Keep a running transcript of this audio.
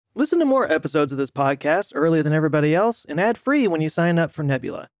Listen to more episodes of this podcast earlier than everybody else and ad-free when you sign up for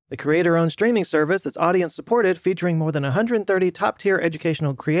Nebula, the creator-owned streaming service that's audience-supported, featuring more than 130 top-tier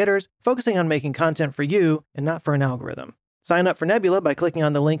educational creators focusing on making content for you and not for an algorithm. Sign up for Nebula by clicking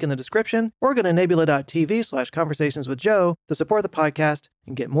on the link in the description or go to nebula.tv/conversationswithjoe to support the podcast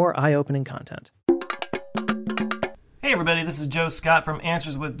and get more eye-opening content. Hey everybody, this is Joe Scott from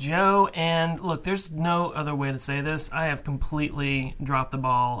Answers with Joe, and look, there's no other way to say this. I have completely dropped the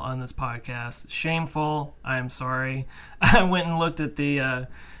ball on this podcast. Shameful. I am sorry. I went and looked at at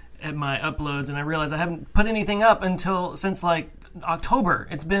my uploads, and I realized I haven't put anything up since like October.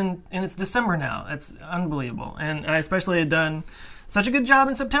 It's December now. It's unbelievable. And I especially had done such a good job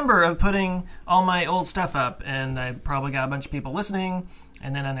in September of putting all my old stuff up, and I probably got a bunch of people listening,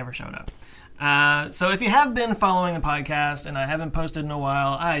 and then I never showed up. So if you have been following the podcast and I haven't posted in a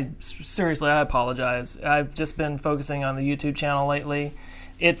while, I apologize. I've just been focusing on the YouTube channel lately.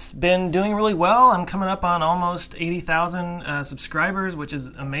 It's been doing really well. I'm coming up on almost 80,000 subscribers, which is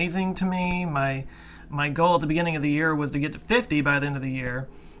amazing to me. My goal at the beginning of the year was to get to 50 by the end of the year,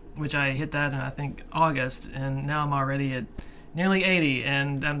 which I hit that in, I think, August, and now I'm already at nearly 80,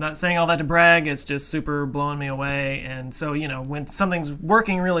 and I'm not saying all that to brag. It's just super blowing me away. And so, when something's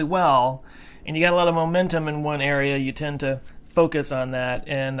working really well and you got a lot of momentum in one area, you tend to focus on that,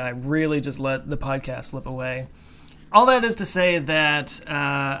 and I really just let the podcast slip away. All that is to say that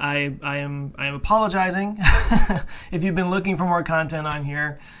I am apologizing if you've been looking for more content on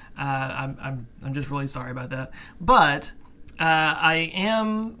here. I'm just really sorry about that. But I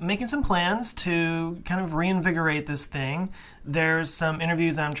am making some plans to kind of reinvigorate this thing. There's some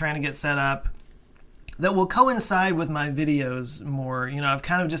interviews I'm trying to get set up that will coincide with my videos more. I've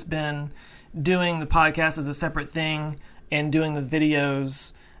kind of just been doing the podcast as a separate thing and doing the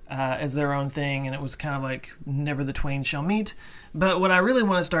videos as their own thing, and it was kind of like never the twain shall meet. But what I really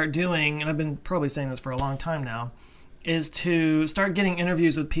want to start doing, and I've been probably saying this for a long time now, is to start getting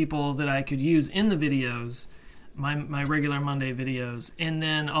interviews with people that I could use in the videos, my regular Monday videos, and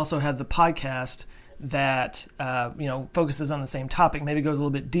then also have the podcast that focuses on the same topic, maybe goes a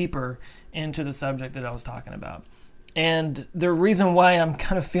little bit deeper into the subject that I was talking about. And the reason why I'm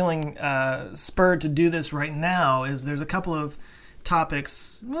kind of feeling spurred to do this right now is there's a couple of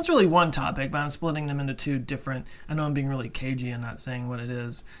topics. Well, it's really one topic, but I'm splitting them into two different. I know I'm being really cagey and not saying what it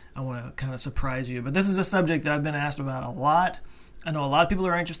is. I want to kind of surprise you. But this is a subject that I've been asked about a lot. I know a lot of people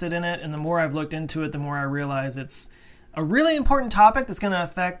are interested in it, and the more I've looked into it, the more I realize it's a really important topic that's going to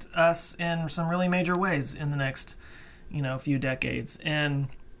affect us in some really major ways in the next, few decades. And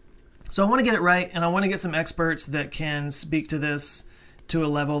so I want to get it right, and I want to get some experts that can speak to this to a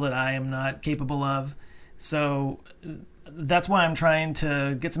level that I am not capable of. So that's why I'm trying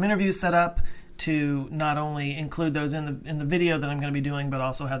to get some interviews set up to not only include those in the video that I'm going to be doing, but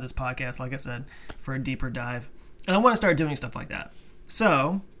also have this podcast, like I said, for a deeper dive. And I want to start doing stuff like that.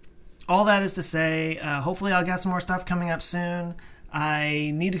 So all that is to say, hopefully I'll get some more stuff coming up soon.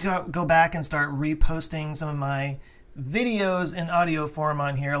 I need to go back and start reposting some of my videos in audio form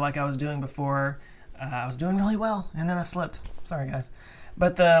on here like I was doing before. I was doing really well, and then I slipped. Sorry, guys.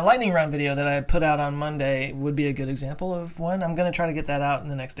 But the lightning round video that I put out on Monday would be a good example of one. I'm going to try to get that out in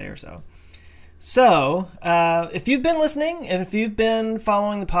the next day or so. So, if you've been listening, and if you've been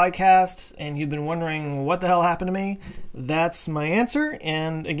following the podcast, and you've been wondering what the hell happened to me, that's my answer.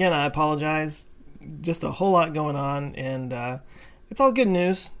 And again, I apologize. Just a whole lot going on, and it's all good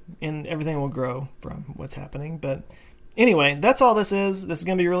news, and everything will grow from what's happening. But anyway, that's all this is. This is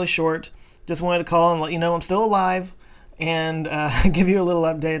going to be really short. Just wanted to call and let you know I'm still alive, and give you a little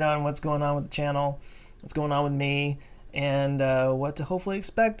update on what's going on with the channel, what's going on with me, and what to hopefully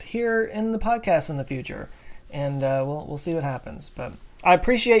expect here in the podcast in the future. And we'll see what happens. But I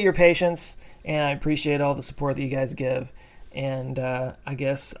appreciate your patience, and I appreciate all the support that you guys give. And I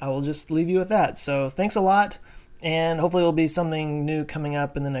guess I will just leave you with that. So thanks a lot, and hopefully there'll be something new coming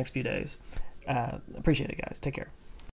up in the next few days. Appreciate it, guys. Take care.